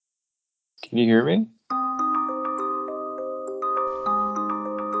Can you hear me?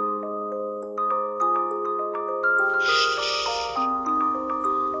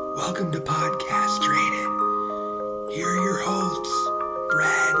 Welcome to Podcast Rated. Here are your hosts,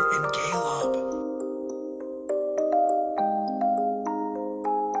 Brad and Caleb.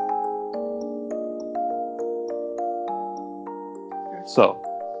 So,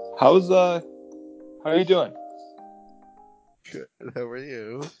 how are you doing? Good. How are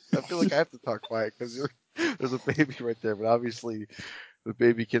you? I feel like I have to talk quiet because there's a baby right there, but obviously the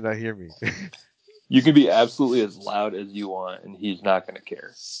baby cannot hear me. You can be absolutely as loud as you want, and he's not going to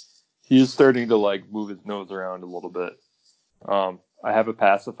care. He's starting to move his nose around a little bit. I have a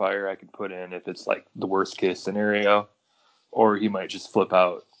pacifier I could put in if it's like the worst case scenario, or he might just flip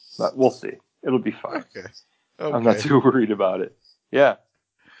out. But we'll see. It'll be fine. Okay. I'm not too worried about it. Yeah.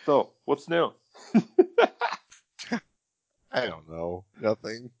 So, what's new? I don't know.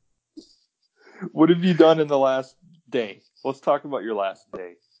 Nothing. What have you done in the last day? Let's talk about your last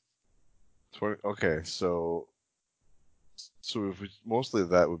day. Okay, so if mostly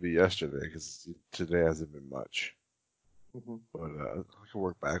that would be yesterday because today hasn't been much. Mm-hmm. But I can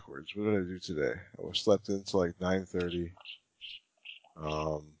work backwards. What did I do today? I slept until like 9:30.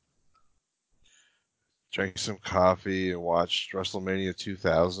 Drank some coffee and watched WrestleMania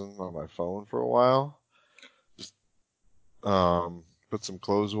 2000 on my phone for a while. Just put some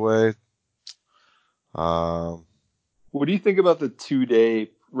clothes away. What do you think about the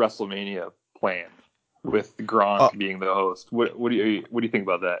 2-day WrestleMania plan with Gronk being the host? What do you think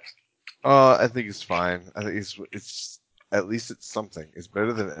about that? I think it's fine. I think it's at least it's something. It's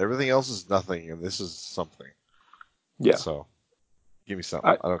better than everything else is nothing, and this is something. Yeah. So give me something.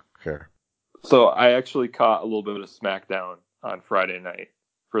 I don't care. So I actually caught a little bit of SmackDown on Friday night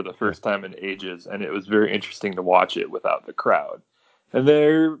for the first time in ages, and it was very interesting to watch it without the crowd. And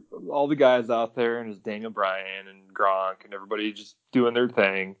there, all the guys out there, and it's Daniel Bryan and Gronk and everybody just doing their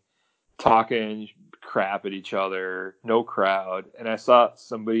thing, talking crap at each other, no crowd. And I saw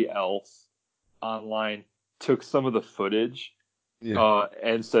somebody else online took some of the footage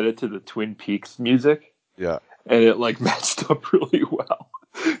and set it to the Twin Peaks music. Yeah. And it matched up really well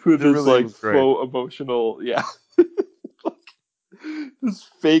with this really faux emotional, this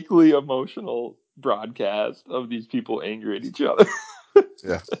fakely emotional broadcast of these people angry at each other.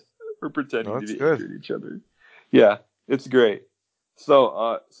 Yeah. Or pretending to be good. angry at each other. Yeah, it's great.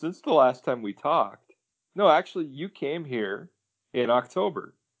 So, since the last time we talked, no, actually, you came here in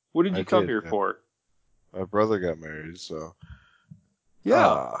October. What did you come here for? My brother got married, so.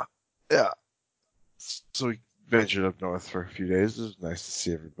 Yeah. Yeah. So we ventured up north for a few days. It was nice to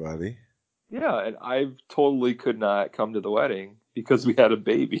see everybody. Yeah, and I totally could not come to the wedding because we had a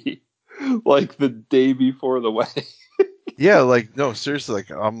baby, the day before the wedding. Yeah, no, seriously,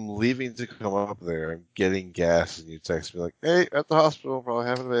 I'm leaving to come up there. I'm getting gas, and you text me hey, at the hospital, probably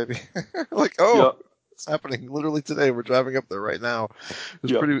having a baby. It's happening literally today. We're driving up there right now. It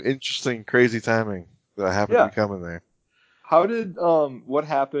was pretty interesting, crazy timing that I happened to be coming there. How did what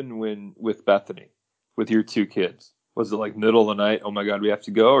happened with Bethany, with your two kids? Was it middle of the night? Oh my God, we have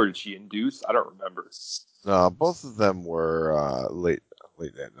to go, or did she induce? I don't remember. No, both of them were late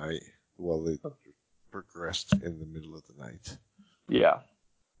that night. Well, they progressed in the middle of the night. Yeah,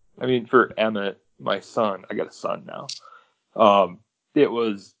 I mean, for Emmett, my son, I got a son now. It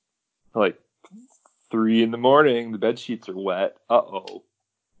was 3 a.m. The bed sheets are wet. Uh-oh.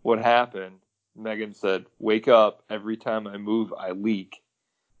 What happened? Megan said, "Wake up. Every time I move, I leak."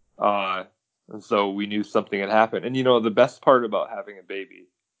 And so we knew something had happened. And the best part about having a baby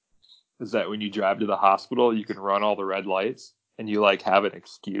is that when you drive to the hospital, you can run all the red lights and you have an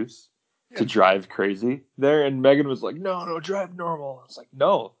excuse to drive crazy there. And Megan was like, no, drive normal. I was like,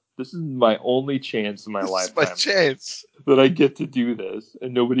 no, this is my only chance in my lifetime. This is my chance that I get to do this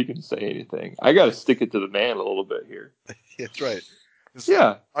and nobody can say anything. I got to stick it to the man a little bit here. That's right.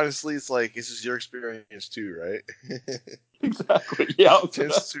 Honestly, it's this is your experience too, right? Exactly. Yeah.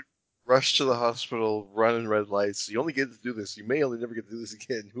 Chance to rush to the hospital, run in red lights. You only get to do this. You may only never get to do this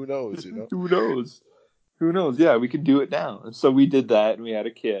again. Who knows? Who knows? Who knows? Yeah, we can do it now. And so we did that, and we had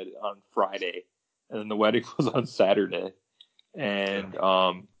a kid on Friday, and then the wedding was on Saturday. And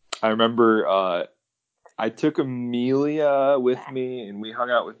I remember I took Amelia with me, and we hung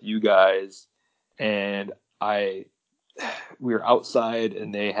out with you guys, and we were outside,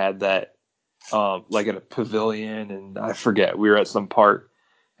 and they had that at a pavilion, and I forget, we were at some park,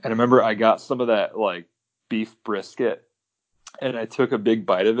 and I remember I got some of that beef brisket, and I took a big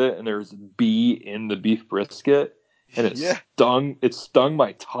bite of it, and there was a bee in the beef brisket, and it stung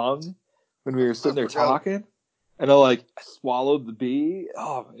my tongue when we were sitting there talking, and I swallowed the bee.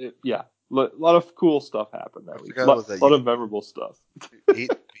 lot of cool stuff happened that week. Forgot about that. A lot of memorable stuff.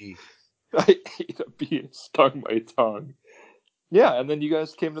 Ate a bee. I ate a bee and stung my tongue. Yeah, and then you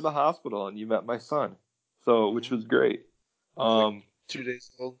guys came to the hospital and you met my son, which was great. Like 2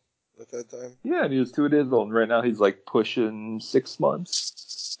 days old at that time. Yeah, and he was 2 days old, and right now he's like pushing 6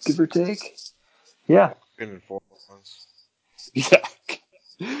 months, give or take. Yeah. Been in 4 months. Yeah.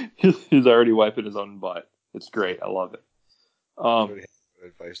 He's already wiping his own butt. It's great. I love it. Already had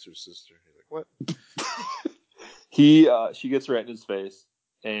advice to his sister. He's like, what? She gets right in his face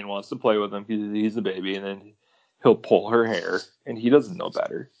and wants to play with him. He's a baby, and then he'll pull her hair, and he doesn't know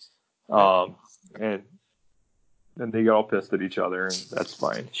better. And they get all pissed at each other, and that's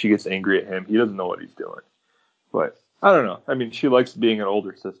fine. She gets angry at him. He doesn't know what he's doing. But I don't know. I mean, she likes being an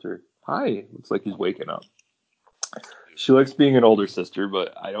older sister. Hi, looks like he's waking up. She likes being an older sister,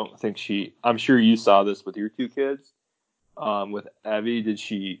 but I don't think I'm sure you saw this with your 2 kids. With Evie, did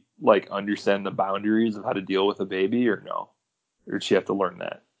she understand the boundaries of how to deal with a baby, or no? Or did she have to learn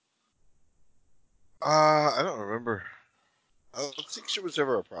that? I don't remember. I don't think she was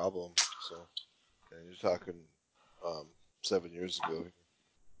ever a problem. So, and you're talking 7 years ago.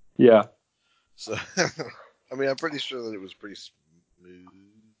 Yeah. So, I mean, I'm pretty sure that it was pretty smooth.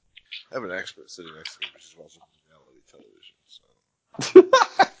 I have an expert sitting next to me, which is watching reality television. So.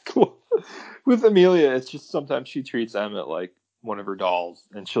 Cool. With Amelia, it's just sometimes she treats Emmett like one of her dolls,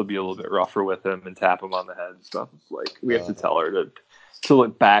 and she'll be a little bit rougher with him and tap him on the head and stuff. It's like we have to tell her to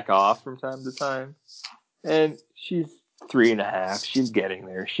back off from time to time. And she's 3.5. She's getting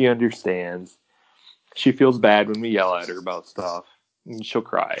there. She understands. She feels bad when we yell at her about stuff, and she'll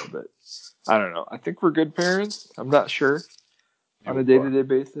cry. But I don't know. I think we're good parents. I'm not sure on a day-to-day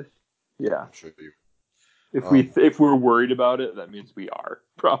basis. Yeah. I'm sure you. If we're worried about it, that means we are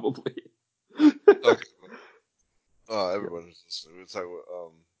probably. Okay. Everyone's listening. We're talking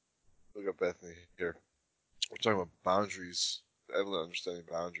about look at Bethany here. We're talking about boundaries. Evelyn understanding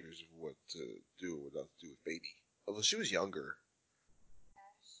boundaries of what to do and what not to do with baby. Although she was younger.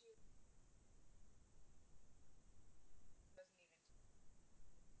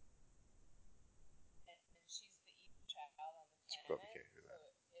 Probably can't hear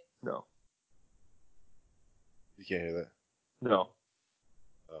that. No. You can't hear that? No.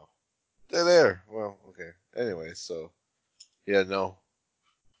 Oh. They're there. Well, okay. Anyway, so yeah, no.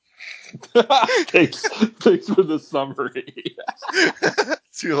 Thanks for the summary.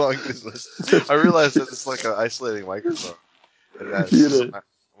 Too long business. I realized that it's like an isolating microphone, and that's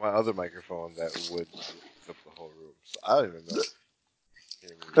my other microphone that would pick up the whole room. So I don't even know.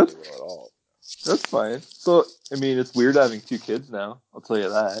 That's well at all. That's fine. So I mean, it's weird having 2 kids now. I'll tell you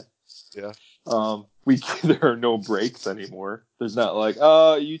that. Yeah. There are no breaks anymore. There's not like,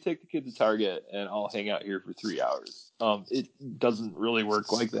 you take the kid to Target and I'll hang out here for 3 hours. It doesn't really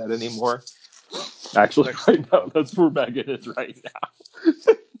work like that anymore. Actually, right now, that's where Megan is right now,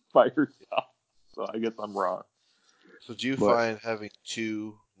 by herself. So I guess I'm wrong. So do you find having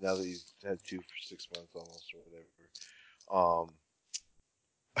 2 now that you've had 2 for 6 months almost or whatever?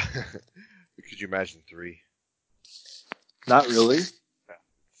 Could you imagine 3? Not really.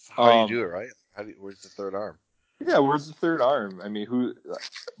 How do you do it, right? Where's the third arm? Yeah, where's the third arm? I mean, who?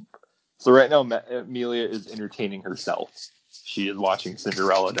 So right now, Amelia is entertaining herself. She is watching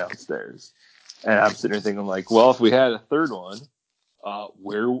Cinderella downstairs, and I'm sitting there thinking, like, well, if we had a third one,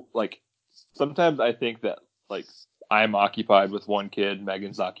 sometimes I think that I'm occupied with one kid,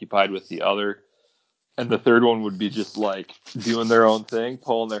 Megan's occupied with the other, and the third one would be just doing their own thing,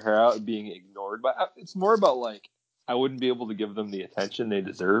 pulling their hair out, and being ignored. But it's more about I wouldn't be able to give them the attention they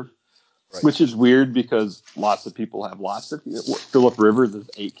deserve. Right. Which is weird because lots of people have lots of. Philip Rivers has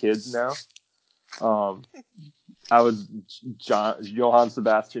 8 kids now. Johann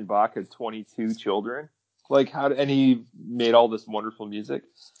Sebastian Bach had 22 children. And he made all this wonderful music.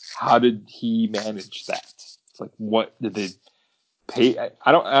 How did he manage that? It's what did they pay?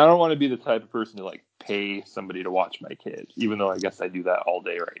 I don't want to be the type of person to pay somebody to watch my kid, even though I guess I do that all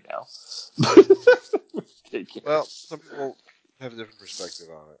day right now. Well, some people have a different perspective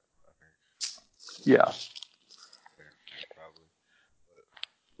on it. Yeah. Probably.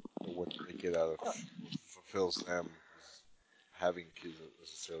 But what they get out of fulfills them is having kids, not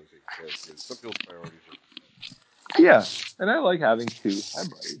necessarily taking care of kids. Some people's priorities are. Yeah, and I like having 2. Hi,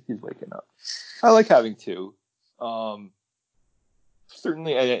 buddy. He's waking up. I like having 2.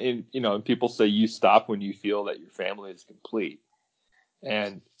 Certainly, and people say you stop when you feel that your family is complete.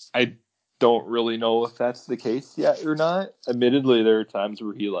 And I don't really know if that's the case yet or not. Admittedly, there are times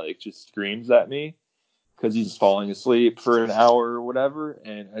where he just screams at me because he's falling asleep for an hour or whatever.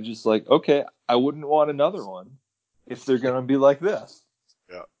 And I just okay, I wouldn't want another one if they're going to be like this.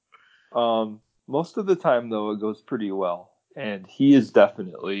 Yeah. Most of the time, though, it goes pretty well. And he is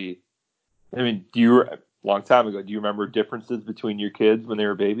definitely, I mean, long time ago, do you remember differences between your kids when they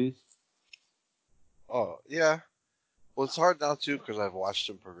were babies? Oh, yeah. Well, it's hard now, too, because I've watched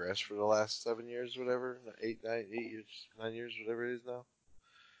them progress for the last 7 years, whatever. 8 years, 9 years, whatever it is now.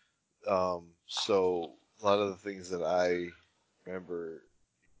 So a lot of the things that I remember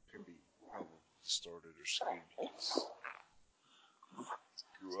can be probably distorted or skewed because I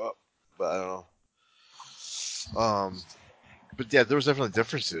grew up, but I don't know. But yeah, there was definitely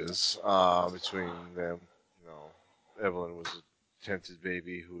differences between them. You know, Evelyn was a tempted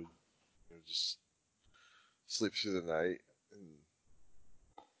baby who would just sleep through the night, and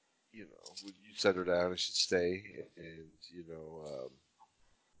you set her down and she'd stay, and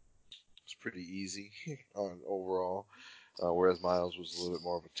it's pretty easy on overall. Whereas Miles was a little bit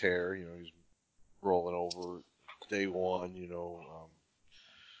more of a tear. He was rolling over day one. You know,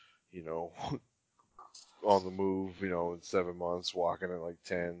 on the move. In 7 months, walking at like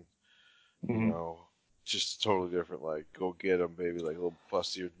 10. You Mm-hmm. know, just totally different. Like, go get him, baby. Like, little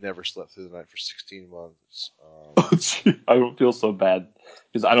busty who never slept through the night for 16 months. I don't feel so bad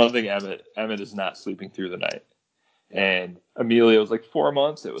because I don't think Emmett is not sleeping through the night. And Amelia was like 4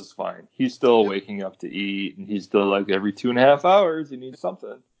 months. It was fine. He's still waking up to eat, and he's still like every 2.5 hours he needs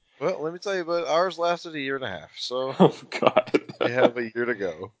something. Well, let me tell you, but ours lasted a year and a half, so oh God, we have a year to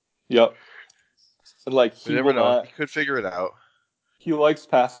go. Yep. And like he never know. He could figure it out. He likes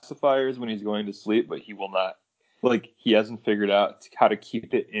pacifiers when he's going to sleep, but he will not. Like he hasn't figured out how to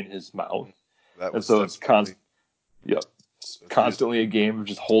keep it in his mouth, and so it's constantly a game of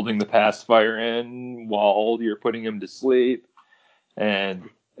just holding the pacifier in while you're putting him to sleep, and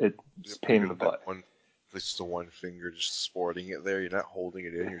it's pain in the butt. Just the one finger, just sporting it there. You're not holding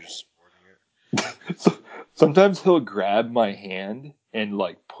it in. You're just sporting it. So, sometimes he'll grab my hand and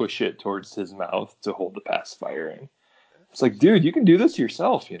like push it towards his mouth to hold the pacifier in. It's like, dude, you can do this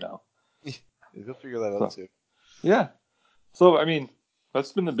yourself, He'll figure that out too. Yeah. So, I mean,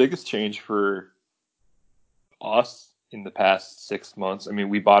 that's been the biggest change for us in the past 6 months. I mean,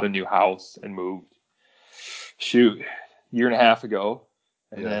 we bought a new house and moved, a year and a half ago.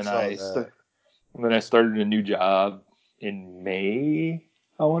 And then I started a new job in May,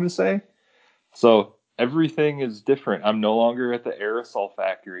 I want to say. So everything is different. I'm no longer at the aerosol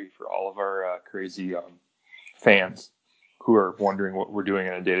factory for all of our crazy fans who are wondering what we're doing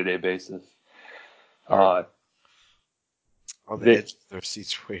on a day-to-day basis. On the edge of their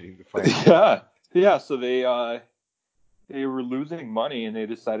seats waiting to find out. Yeah. So they were losing money and they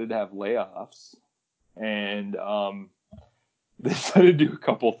decided to have layoffs. And they decided to do a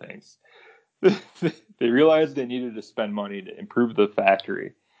couple things. They realized they needed to spend money to improve the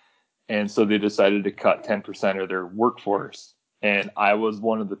factory. And so they decided to cut 10% of their workforce. And I was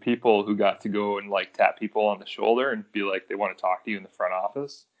one of the people who got to go and like tap people on the shoulder and be like, they want to talk to you in the front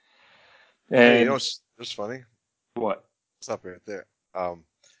office. And hey, what's funny? What? Stop right there. Call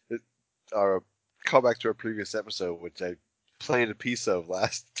back to our previous episode, which I played a piece of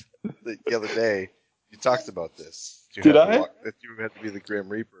the other day. You talked about this. Did I? That you had to be the Grim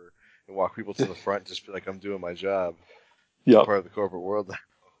Reaper and walk people to the front, and just be like, "I'm doing my job." Yep. Part of the corporate world now.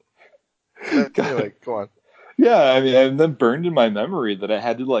 Anyway, go on. Yeah, I mean, and then burned in my memory that I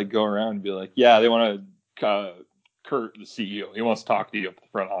had to like go around and be like, "Yeah, they want to Kurt, the CEO, he wants to talk to you up at the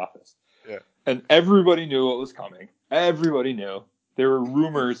front office." Yeah. And everybody knew what was coming. Everybody knew. There were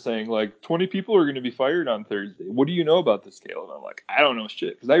rumors saying like 20 people are going to be fired on Thursday. What do you know about this, Caleb? And I'm like, I don't know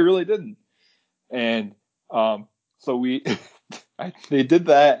shit because I really didn't. And so they did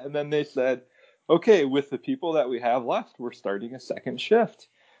that, and then they said, okay, with the people that we have left, we're starting a second shift.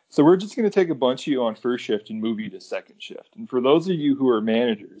 So we're just going to take a bunch of you on first shift and move you to second shift. And for those of you who are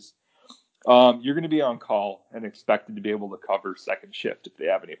managers, you're going to be on call and expected to be able to cover second shift if they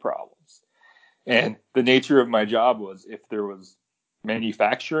have any problems. And the nature of my job was if there was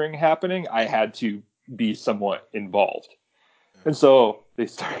manufacturing happening, I had to be somewhat involved. And so they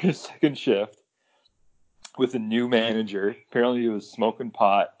started a second shift with a new manager. Apparently he was smoking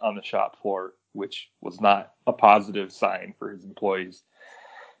pot on the shop floor, which was not a positive sign for his employees.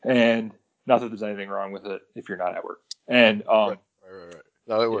 And not that there's anything wrong with it if you're not at work. And right.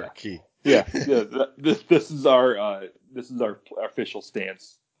 Not at work. Key. Yeah. This is our official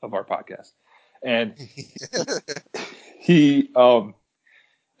stance of our podcast. And he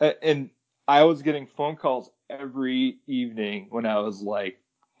and I was getting phone calls every evening when I was like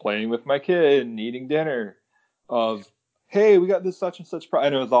playing with my kid and eating dinner of, hey, we got this such and such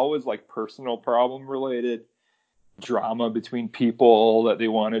problem. And it was always like personal problem related drama between people that they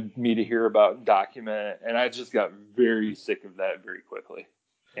wanted me to hear about and document. And I just got very sick of that very quickly.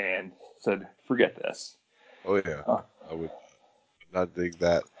 And said, forget this. Oh yeah, I would not dig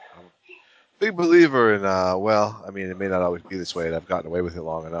that. I'm a big believer in well, I mean, it may not always be this way, and I've gotten away with it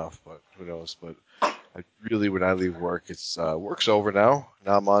long enough, but who knows? But I really, when I leave work, it's work's over now.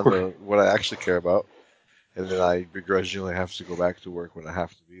 Now I'm on to what I actually care about, and then I begrudgingly have to go back to work when I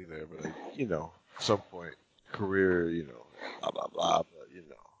have to be there. But at some point, career, blah blah blah. But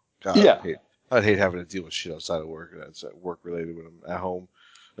God, Yeah. I'd hate having to deal with shit outside of work, and that's work related when I'm at home.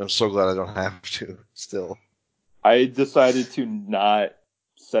 And I'm so glad I don't have to. Still, I decided to not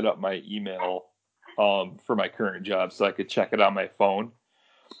set up my email for my current job so I could check it on my phone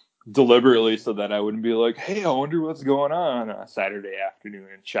deliberately so that I wouldn't be like, hey, I wonder what's going on a Saturday afternoon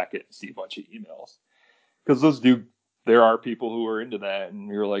and check it and see a bunch of emails. Because there are people who are into that, and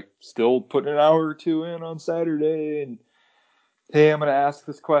you're like still putting an hour or two in on Saturday, and hey, I'm going to ask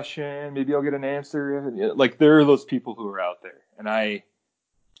this question, maybe I'll get an answer. Like, there are those people who are out there, and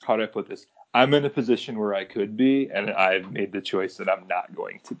how do I put this? I'm in a position where I could be, and I've made the choice that I'm not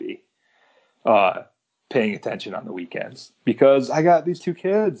going to be paying attention on the weekends because I got these two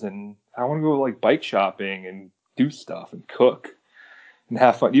kids, and I want to go like bike shopping and do stuff and cook and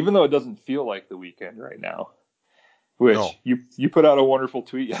have fun, even though it doesn't feel like the weekend right now. Which no. you put out a wonderful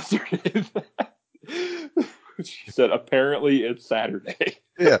tweet yesterday. Which said apparently it's Saturday.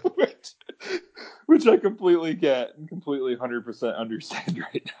 Yeah. which I completely get and completely 100% understand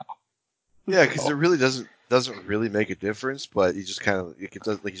right now. Yeah, because it really doesn't really make a difference, but you just kind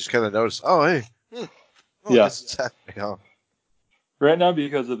of notice. Oh, hey, I guess it's Saturday, huh? Right now,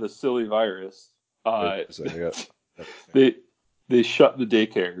 because of the silly virus, Yeah. they shut the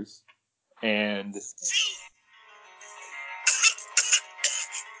daycares, and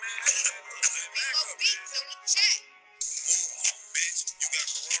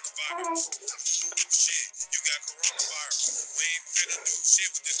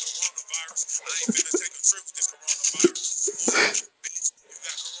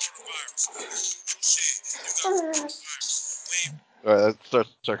All right, that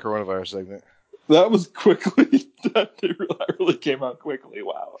starts our coronavirus segment. that was quickly. That really came out quickly.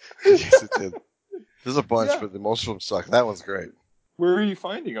 Wow. Yes, it did. There's a bunch, but most of them suck. That one's great. Where are you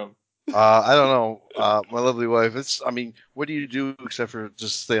finding them? I don't know. My lovely wife. What do you do except for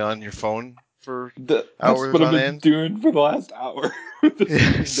just stay on your phone for That's hours what I've on been end? doing for the last hour with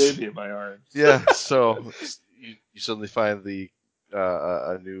this baby in my arms. Yeah. So you suddenly find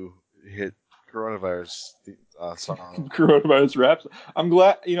a new hit coronavirus song. Coronavirus raps. I'm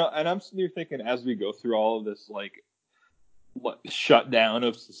glad, and I'm sitting here thinking as we go through all of this, like, shutdown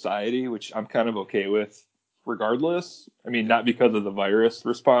of society, which I'm kind of okay with regardless. I mean, not because of the virus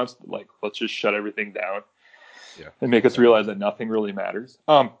response, but like, let's just shut everything down and make us realize that nothing really matters.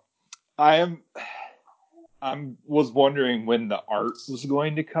 I was wondering when the art was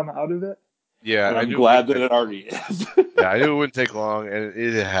going to come out of it. Yeah, and I'm glad that it already is. Yeah, I knew it wouldn't take long, and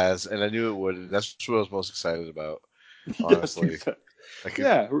it has, and I knew it would. That's what I was most excited about, honestly.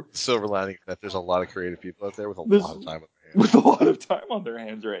 The silver lining that there's a lot of creative people out there with a lot of time on their hands. With a lot of time on their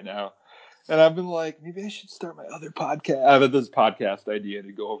hands right now. And I've been like, maybe I should start my other podcast. I've had this podcast idea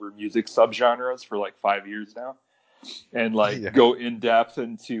to go over music subgenres for like 5 years now. And go in depth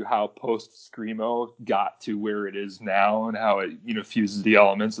into how post screamo got to where it is now and how it, fuses the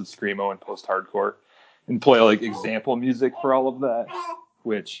elements of screamo and post hardcore and play like example music for all of that,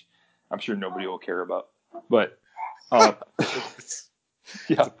 which I'm sure nobody will care about. But it's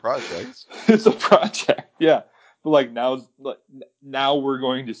a project. It's a project, yeah. But now we're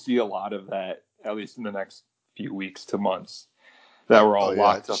going to see a lot of that, at least in the next few weeks to months. That we're all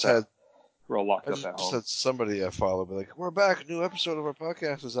locked up. We're all locked up at home. I just had somebody I follow be like, "We're back. A new episode of our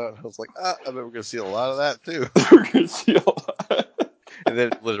podcast is out." And I was like, I bet we're going to see a lot of that too. We're going to see a lot. And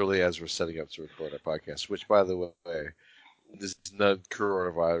then, literally, as we're setting up to record our podcast, which, by the way, this is not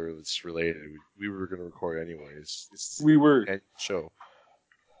coronavirus related. We were going to record anyways. We were show.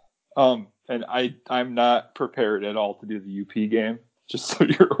 And I'm not prepared at all to do the UP game. Just so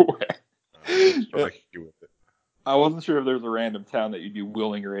you're aware. I wasn't sure if there was a random town that you'd be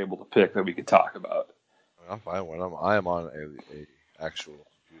willing or able to pick that we could talk about. I'll find one. I am on a actual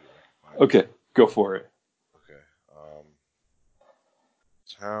computer. Okay, go for it. Okay.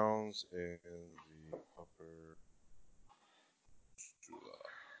 Towns in the upper.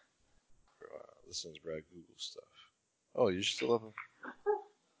 Listen to Brad Google stuff. Oh, you're still up.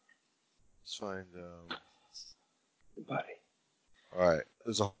 Let's find. Buddy. All right.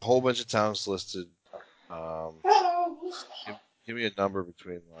 There's a whole bunch of towns listed. Give me a number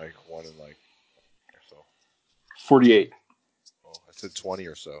between 1 and or so. 48. Oh, I said 20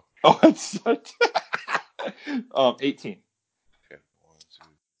 or so. Oh, that's 18. Okay, 1, 2.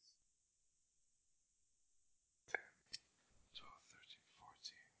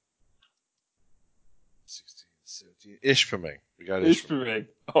 17. Ishpeming. We got Ishpeming.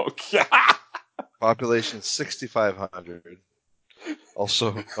 Oh, God. Population 6,500.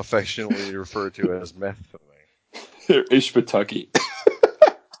 Also affectionately referred to as methpeming. Ishpatucky.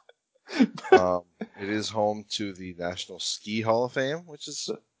 It is home to the National Ski Hall of Fame, which is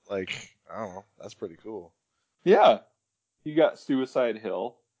like, I don't know, that's pretty cool. Yeah. You got Suicide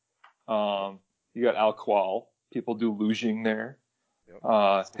Hill. You got Alqual. People do luging there. Yep.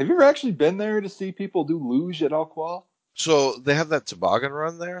 Have you ever actually been there to see people do luge at Alqual? So they have that toboggan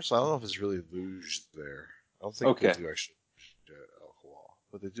run there, so I don't know if it's really luge there. I don't think they do actually at Alqual.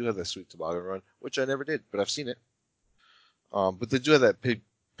 But they do have that sweet toboggan run, which I never did, but I've seen it. But they do have that pit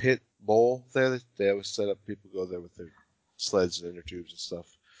bowl there. They always set up, people go there with their sleds and inner tubes and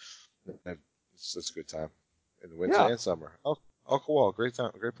stuff. It's a good time in the winter and summer. Alcohol, great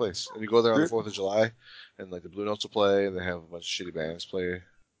time, great place. And you go there on the 4th of July, and like the Blue Notes will play, and they have a bunch of shitty bands play.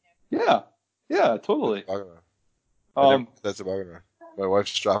 Yeah, totally. That's a toboggan run. My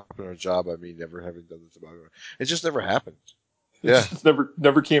wife's dropping her job by me never having done the toboggan run. It just never happened. It just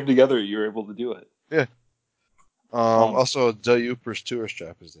never came together. You were able to do it. Yeah. Also, De Upers tourist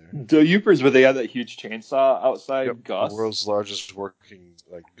trap is there. De Upers, where they have that huge chainsaw outside. Yep, Gus, the world's largest working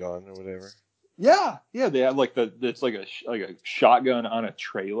gun or whatever. Yeah, they have it's like a shotgun on a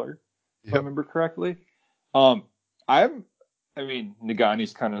trailer. If I remember correctly. Nagani's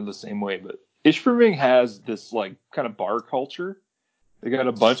kind of the same way, but Ishpeming has this like kind of bar culture. They got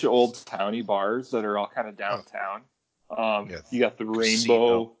a bunch of old towny bars that are all kind of downtown. You got the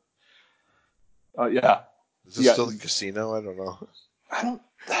Rainbow. Is this still the casino? I don't know.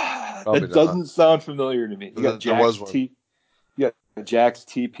 That doesn't sound familiar to me. You got Jack's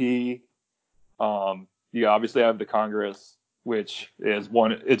TP. You obviously have the Congress, which is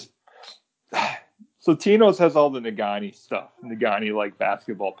one. So Tino's has all the Nagani stuff, Nagani like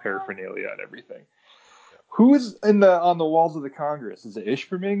basketball paraphernalia and everything. Who is on the walls of the Congress? Is it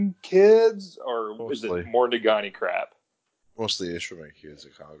Ishpeming kids or is it more Nagani crap? Mostly Ishpeming kids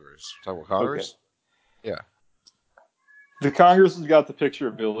at Congress. Talking about Congress? Okay. Yeah. The Congress has got the picture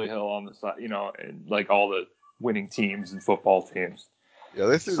of Billy Hill on the side, and like all the winning teams and football teams. Yeah,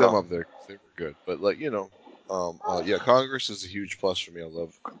 they threw them up there. They were good, but Congress is a huge plus for me. I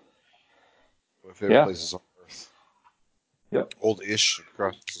love my favorite places on earth. Yep. Old-ish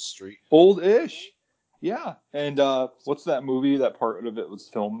across the street. Old-ish. Yeah. And what's that movie? That part of it was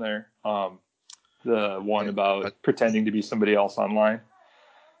filmed there. The one about pretending to be somebody else online.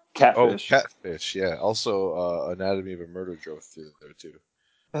 Catfish. Oh, Catfish. Yeah. Also, Anatomy of a Murder drove through there too.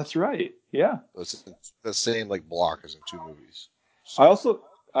 That's right. Yeah. It's the same like block as in 2 movies. So.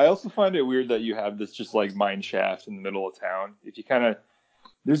 I also find it weird that you have this just like mine shaft in the middle of town. If you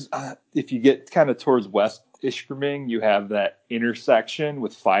get kind of towards West Ishpeming, you have that intersection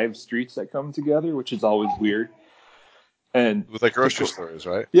with 5 streets that come together, which is always weird. And with like grocery stores,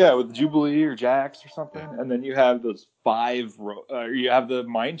 right? Yeah, with Jubilee or Jack's or something, and then you have those 5. You have the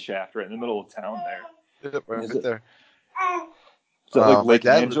mine shaft right in the middle of town there. Yep, right there. Is that like Lake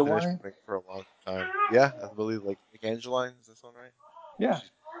Angeline? For a long time. Yeah, I believe like Lake Angeline. Is this one right? Yeah.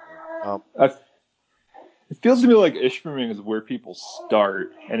 It feels to me like Ishpeming is where people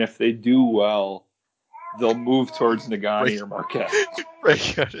start, and if they do well, they'll move towards Nagani or Marquette.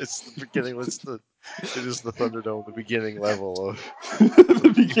 Right. It's the beginning. It is the Thunderdome, the beginning level of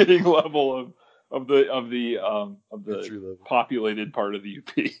the beginning level of the populated part of the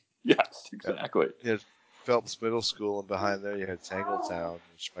UP. Yes, exactly. You had Phelps Middle School, and behind there you had Tangletown,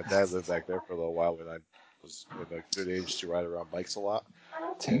 which my dad lived back there for a little while when I was in a good age to ride around bikes a lot.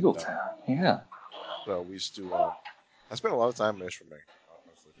 Tangletown, yeah. So we used to. I spent a lot of time in Ishpeming,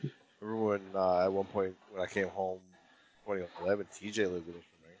 honestly. Remember when at one point when I came home, 2011, TJ lived in Ishpeming.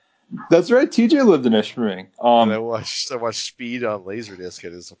 That's right. TJ lived in Ishpeming. And I watched Speed on Laserdisc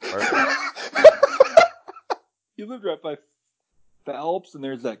at his apartment. You lived right by Phelps, and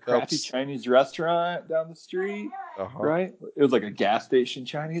there's that crappy Chinese restaurant down the street, right? It was like a gas station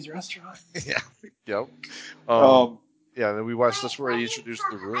Chinese restaurant. Yeah. Yep. Yeah, and then we watched. That's where he introduced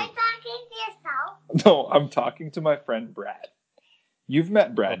the room. No, I'm talking to my friend Brad. You've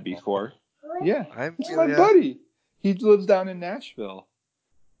met Brad before. Yeah, he's my buddy. He lives down in Nashville.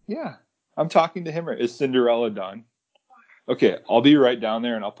 Yeah, I'm talking to him. Is Cinderella done? Okay, I'll be right down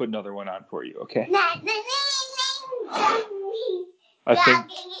there, and I'll put another one on for you. Okay. I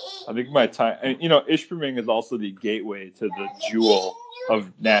think my time. And, Ishpeming is also the gateway to the jewel of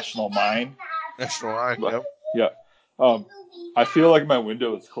National Mine. National Mine. Yep. Yeah. I feel like my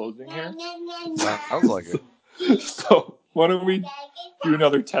window is closing here. Sounds like it. So Why don't we do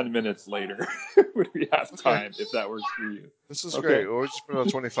another 10 minutes later when we have time, if that works for you? This is great. We'll just put on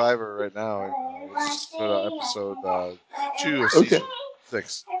 25er right now. And, we'll just put on episode 2 of season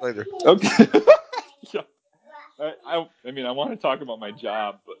 6 later. Okay. Yeah. I mean, I want to talk about my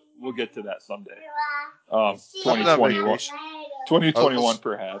job, but we'll get to that someday. 2021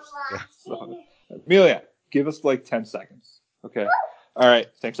 perhaps. Yeah. So, Amelia, give us like 10 seconds. Okay. All right.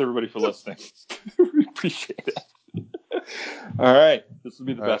 Thanks everybody for listening. We appreciate it. All right. This will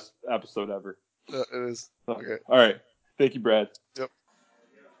be the best episode ever. It is. So, okay. All right. Thank you, Brad. Yep.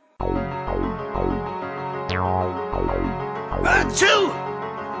 Achoo!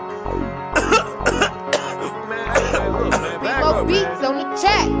 Beat more beats on the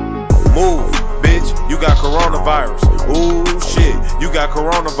track. Move, bitch, you got coronavirus. Ooh, shit, you got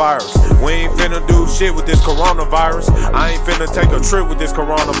coronavirus. We ain't finna do shit with this coronavirus. I ain't finna take a trip with this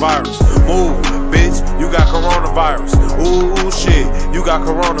coronavirus. Move, bitch, you got coronavirus. Ooh, shit, you got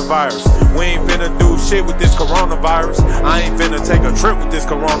coronavirus. We ain't finna do shit with this coronavirus. I ain't finna take a trip with this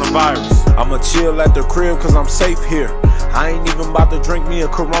coronavirus. I'ma chill at the crib cause I'm safe here. I ain't even about to drink me a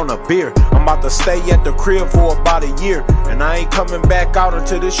Corona beer. I'm about to stay at the crib for about a year. And I ain't coming back out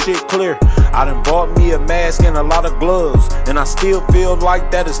until this shit clear. I done bought me a mask and a lot of gloves. And I still feel like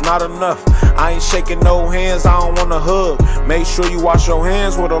that is not enough. I ain't shaking no hands, I don't wanna hug. Make sure you wash your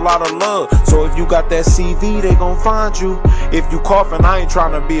hands with a lot of love. So if you got that CV, they gon' find you. If you coughing, I ain't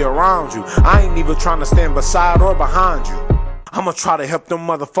tryna be around you. I ain't even tryna stand beside or behind you. I'ma try to help them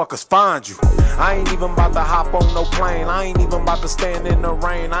motherfuckers find you. I ain't even about to hop on no plane. I ain't even about to stand in the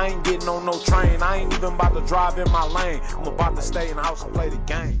rain. I ain't getting on no train. I ain't even about to drive in my lane. I'm about to stay in the house and play the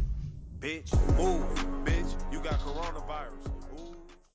game. Bitch, move. Bitch, you got coronavirus.